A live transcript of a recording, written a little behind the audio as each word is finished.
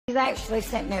He's actually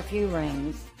sent me a few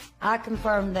rings. I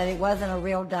confirmed that it wasn't a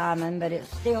real diamond, but it's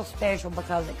still special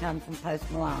because it comes from Post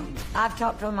Malone. I've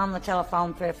talked to him on the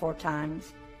telephone 3 or 4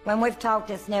 times. When we've talked,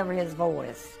 it's never his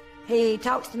voice. He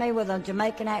talks to me with a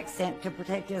Jamaican accent to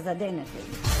protect his identity.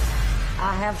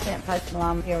 I have sent Post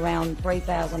Malone around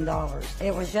 $3,000.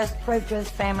 It was just proof to his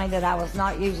family that I was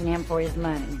not using him for his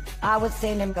money. I would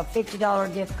send him a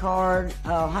 $50 gift card,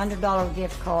 a $100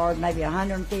 gift card, maybe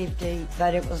 $150,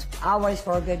 but it was always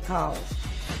for a good cause.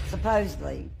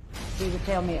 Supposedly, he would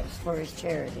tell me it was for his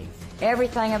charity.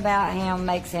 Everything about him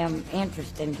makes him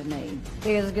interesting to me.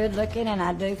 He is good looking, and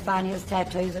I do find his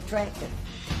tattoos attractive.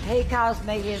 He calls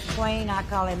me his queen, I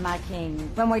call him my king.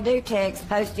 When we do text,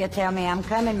 Posty will tell me, I'm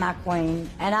coming, my queen.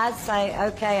 And I'd say,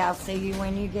 okay, I'll see you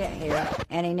when you get here.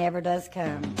 And he never does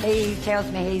come. He tells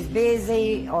me he's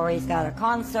busy or he's got a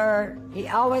concert. He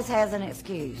always has an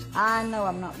excuse. I know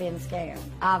I'm not being scammed.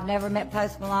 I've never met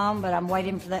Post Malone, but I'm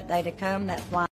waiting for that day to come. That's why